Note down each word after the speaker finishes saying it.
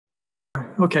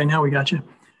Okay, now we got you.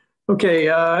 Okay,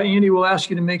 Andy, we'll ask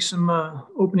you to make some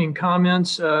opening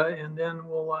comments, and then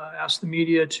we'll ask the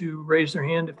media to raise their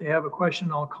hand if they have a question.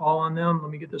 I'll call on them.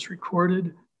 Let me get this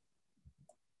recorded.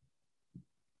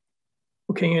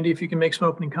 Okay, Andy, if you can make some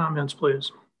opening comments,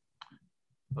 please.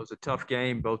 It was a tough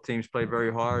game. Both teams played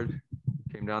very hard.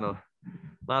 Came down to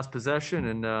last possession,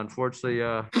 and unfortunately,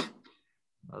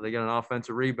 they got an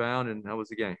offensive rebound, and that was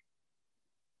the game.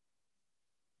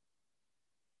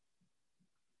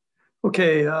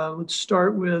 Okay, let's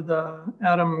start with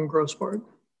Adam Grossbart.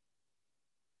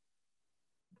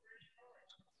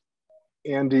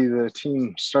 Andy, the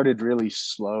team started really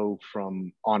slow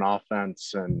on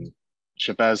offense, and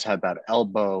Chavez had that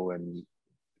elbow, and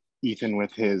Ethan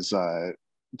with his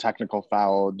technical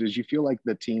foul. Did you feel like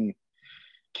the team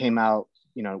came out,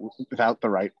 without the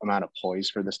right amount of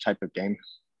poise for this type of game?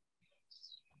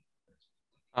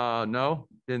 No,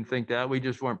 didn't think that. We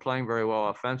just weren't playing very well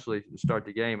offensively to start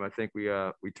the game. I think we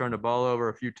turned the ball over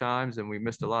a few times and we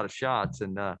missed a lot of shots,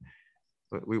 and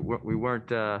we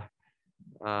weren't.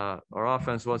 Our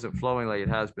offense wasn't flowing like it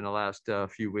has been the last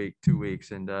 2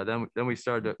 weeks, and then we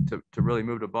started to really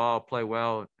move the ball, play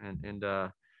well, and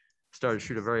started to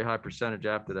shoot a very high percentage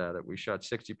after that. We shot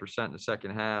 60% in the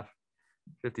second half,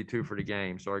 52 for the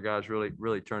game. So our guys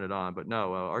really turned it on. But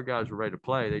no, our guys were ready to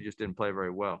play. They just didn't play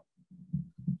very well.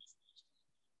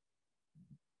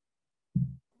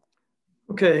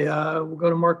 Okay, we'll go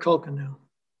to Mark Culkin now.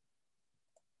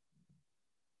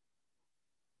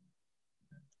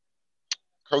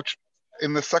 Coach,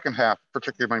 in the second half,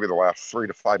 particularly maybe the last 3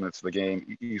 to 5 minutes of the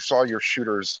game, you saw your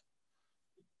shooters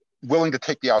willing to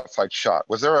take the outside shot.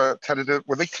 Were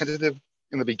they tentative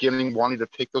in the beginning, wanting to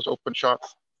take those open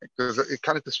shots? Because it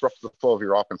kind of disrupts the flow of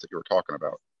your offense that you were talking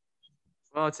about.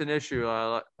 Well, it's an issue.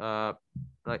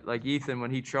 Like Ethan,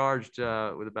 when he charged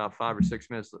with about 5 or 6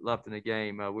 minutes left in the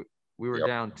game, we were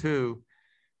down 2,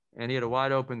 and he had a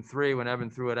wide open 3 when Evan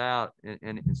threw it out,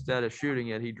 and instead of shooting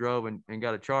it, he drove and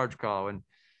got a charge call. And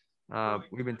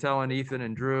we've been telling Ethan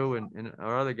and Drew and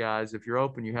our other guys, if you're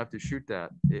open, you have to shoot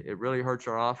that. It really hurts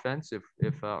our offense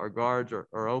if our guards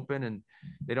are open and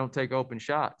they don't take open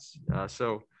shots.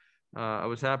 So I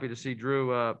was happy to see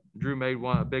Drew. Drew made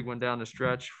a big one down the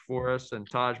stretch for us, and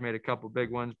Taj made a couple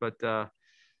big ones. But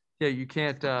yeah, you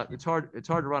can't. It's hard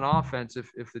to run offense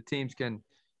if the teams can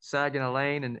sag in a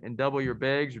lane and double your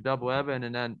bigs or double Evan,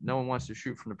 and then no one wants to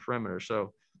shoot from the perimeter.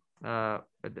 So the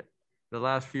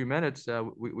last few minutes,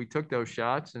 we took those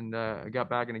shots and got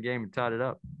back in the game and tied it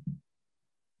up.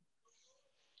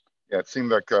 Yeah, it seemed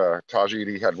like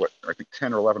Tajidi had, I think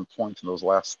 10 or 11 points in those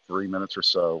last 3 minutes or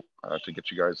so to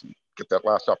get you guys and get that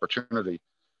last opportunity.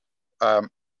 Can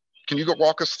you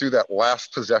walk us through that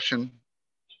last possession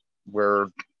where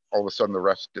all of a sudden the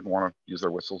refs didn't want to use their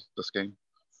whistles this game?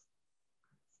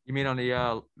 You mean on the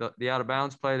out of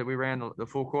bounds play that we ran the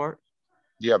full court?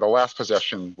 Yeah, the last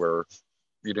possession where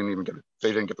you didn't even they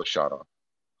didn't get the shot off.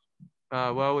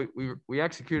 Well, we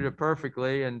executed it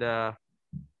perfectly, and Evan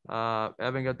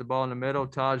got the ball in the middle.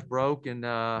 Taj broke, and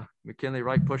McKinley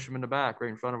Wright pushed him in the back,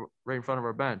 right in front of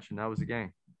our bench, and that was the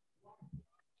game.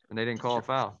 And they didn't call a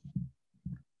foul.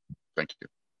 Thank you.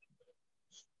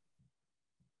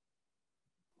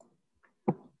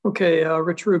 Okay,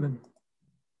 Rich Rubin.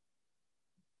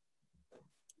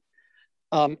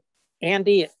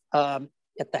 Andy,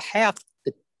 at the half,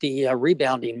 the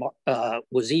rebounding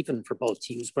was even for both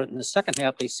teams, but in the second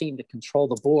half, they seemed to control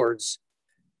the boards,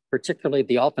 particularly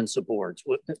the offensive boards.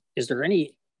 Is there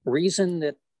any reason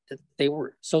that they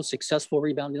were so successful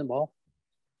rebounding the ball?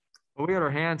 Well, we had our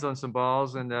hands on some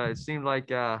balls, and it seemed like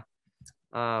we had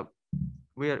our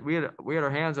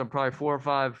hands on probably 4 or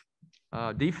 5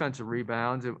 defensive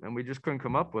rebounds, and we just couldn't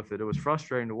come up with it. It was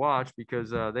frustrating to watch because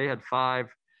they had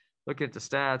 5. Looking at the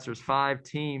stats, there's 5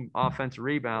 team offensive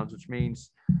rebounds, which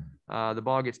means the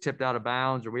ball gets tipped out of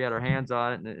bounds, or we had our hands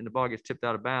on it and the ball gets tipped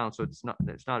out of bounds. So it's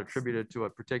not attributed to a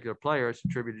particular player. It's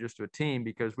attributed just to a team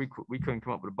because we couldn't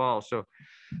come up with a ball. So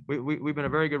we've been a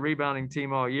very good rebounding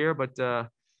team all year, but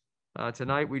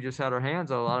tonight we just had our hands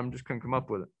on a lot of them, just couldn't come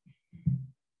up with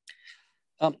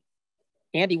it.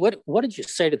 Andy, what did you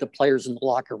say to the players in the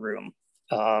locker room?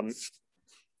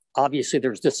 Obviously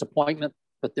there's disappointment,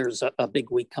 but there's a big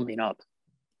week coming up.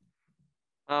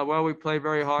 Well, we played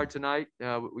very hard tonight.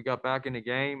 We got back in the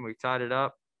game. We tied it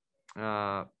up. We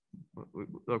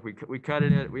cut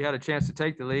it. We had a chance to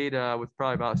take the lead with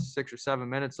probably about 6 or 7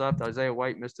 minutes left. Isaiah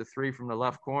White missed a 3 from the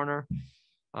left corner.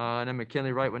 And then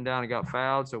McKinley Wright went down and got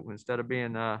fouled. So instead of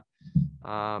being, we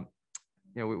had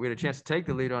a chance to take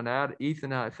the lead on that.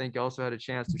 Ethan, I think, also had a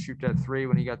chance to shoot that 3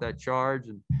 when he got that charge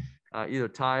and either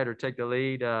tie it or take the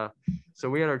lead. So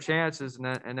we had our chances,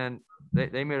 and then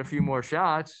they made a few more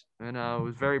shots, and I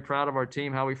was very proud of our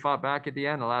team, how we fought back at the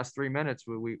end. The last 3 minutes,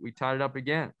 we tied it up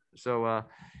again. So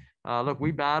look,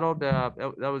 we battled. That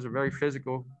was a very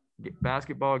physical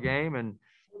basketball game, and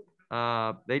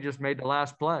they just made the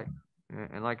last play.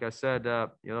 And like I said,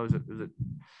 you know, it was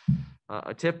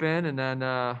a tip in, and then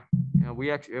you know, we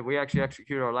actually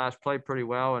executed our last play pretty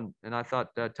well, and I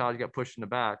thought Todd got pushed in the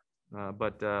back,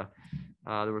 but there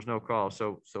was no call.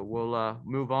 So we'll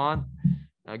move on,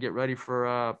 get ready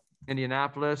for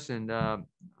Indianapolis, and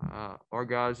our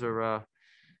guys are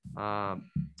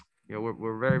you know,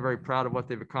 we're very, very proud of what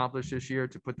they've accomplished this year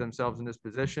to put themselves in this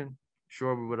position.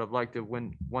 Sure, we would have liked to have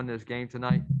won this game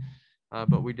tonight,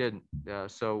 but we didn't.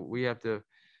 So we have to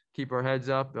keep our heads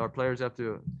up. Our players have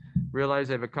to realize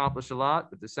they've accomplished a lot.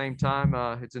 But at the same time,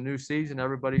 it's a new season.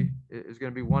 Everybody is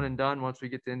going to be one and done once we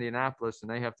get to Indianapolis,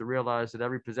 and they have to realize that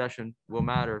every possession will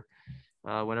matter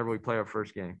whenever we play our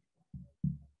first game.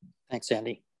 Thanks,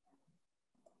 Andy.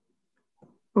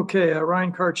 Okay,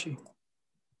 Ryan Karchi.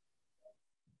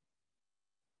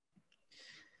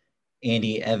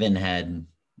 Andy, Evan had,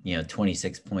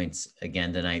 26 points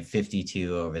again tonight,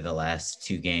 52 over the last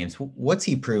 2 games. What's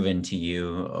he proven to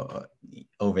you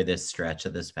over this stretch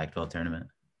of this Pac-12 tournament?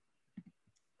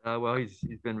 Well, he's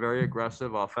been very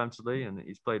aggressive offensively, and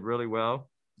he's played really well.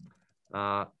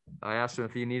 I asked him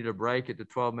if he needed a break at the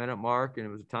 12-minute mark, and it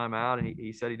was a timeout, and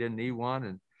he said he didn't need one,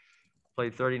 and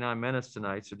played 39 minutes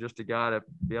tonight. So just a guy to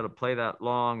be able to play that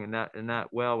long and that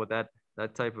well with that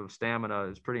type of stamina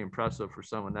is pretty impressive for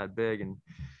someone that big, and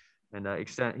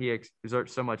he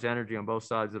exerts so much energy on both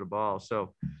sides of the ball.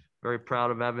 So very proud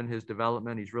of Evan, his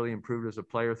development. He's really improved as a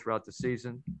player throughout the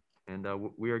season, and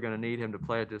we are going to need him to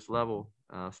play at this level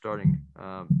starting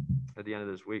at the end of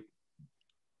this week.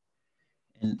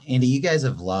 And Andy, you guys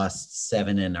have lost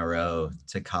 7 in a row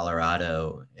to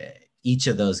Colorado. Each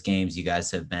of those games, you guys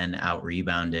have been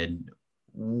out-rebounded.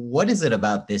 What is it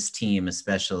about this team,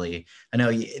 especially? I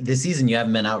know this season you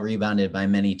haven't been out-rebounded by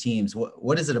many teams.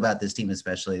 What is it about this team,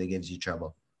 especially, that gives you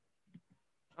trouble?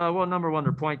 Well, number one,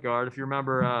 their point guard. If you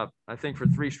remember, I think for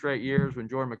 3 straight years when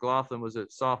Jordan McLaughlin was a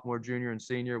sophomore, junior, and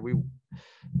senior,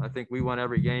 I think we won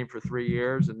every game for 3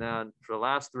 years. And then for the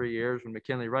last 3 years, when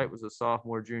McKinley Wright was a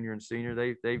sophomore, junior, and senior,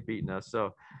 they've beaten us.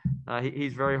 So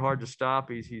he's very hard to stop.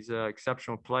 He's an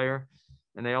exceptional player,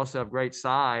 and they also have great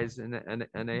size, and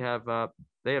they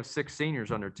have 6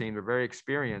 seniors on their team. They're very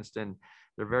experienced, and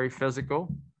they're very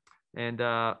physical, and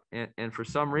for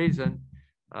some reason,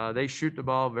 they shoot the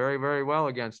ball very, very well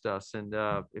against us. And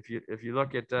if you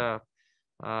look at their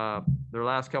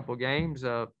last couple of games,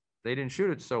 they didn't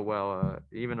shoot it so well,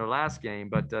 even their last game.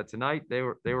 But tonight they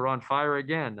were on fire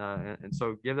again, and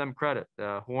so give them credit.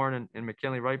 Horn and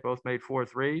McKinley Wright both made 4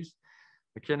 threes.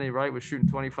 McKinley Wright was shooting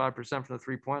 25% from the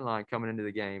 3-point line coming into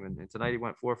the game, and tonight he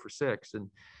went 4 for 6. And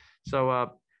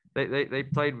so they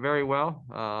played very well,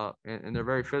 and they're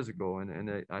very physical,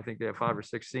 and I think they have 5 or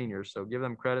 6 seniors. So give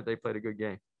them credit; they played a good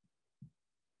game.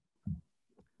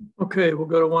 Okay, we'll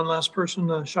go to one last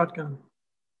person, shotgun.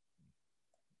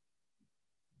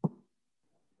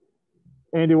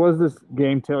 Andy, what does this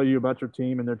game tell you about your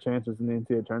team and their chances in the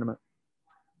NCAA tournament?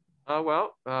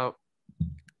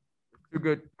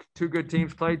 Two good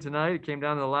teams played tonight. It came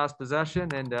down to the last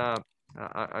possession, and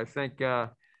I think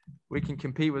we can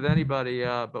compete with anybody.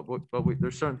 But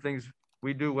there's certain things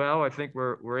we do well. I think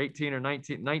we're 18 or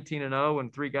 19 and 0 when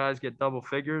 3 guys get double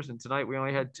figures, and tonight we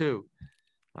only had 2.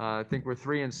 I think we're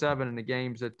 3 and 7 in the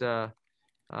games that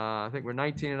I think we're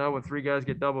 19 and 0 when 3 guys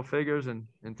get double figures, and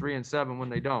 3 and 7 when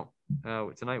they don't.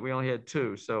 Tonight we only had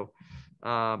 2. So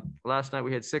last night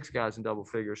we had 6 guys in double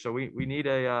figures. So we need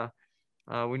a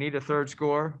third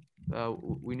score.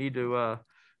 We need to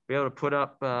be able to put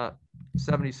up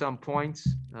 70-some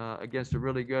points against a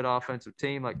really good offensive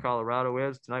team like Colorado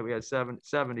is. Tonight we had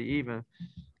 70 even.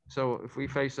 So if we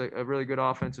face a really good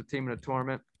offensive team in a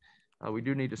tournament, we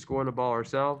do need to score the ball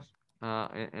ourselves,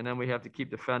 and then we have to keep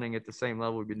defending at the same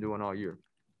level we've been doing all year.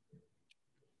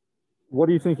 What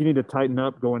do you think you need to tighten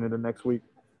up going into next week?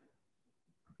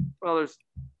 Well,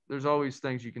 there's always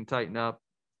things you can tighten up.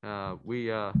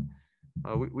 We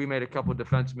made a couple of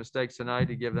defensive mistakes tonight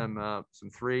to give them some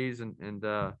threes, and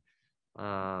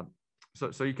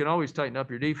so you can always tighten up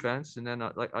your defense. And then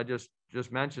like I just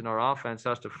mentioned, our offense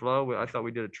has to flow. I thought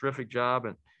we did a terrific job,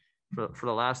 and for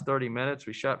the last 30 minutes,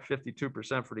 we shot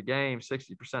 52% for the game,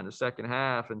 60% in the second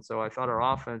half. And so I thought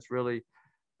our offense really,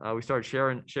 we started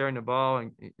sharing the ball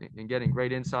and getting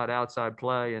great inside outside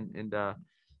play, but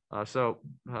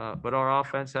our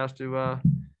offense has to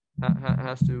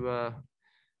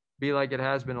be like it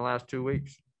has been the last 2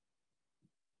 weeks.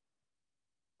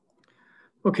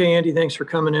 Okay, Andy, thanks for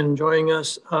coming in and joining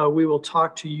us. We will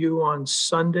talk to you on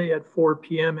Sunday at 4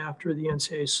 p.m. after the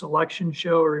NCAA selection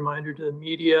show. A reminder to the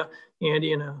media,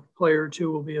 Andy and a player or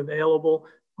two will be available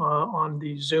on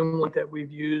the Zoom link that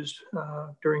we've used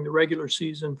during the regular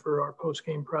season for our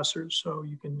post-game pressers, so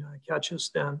you can catch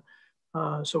us then.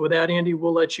 So with that, Andy,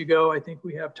 we'll let you go. I think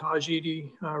we have Taj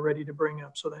Edie ready to bring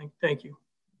up, so thank you.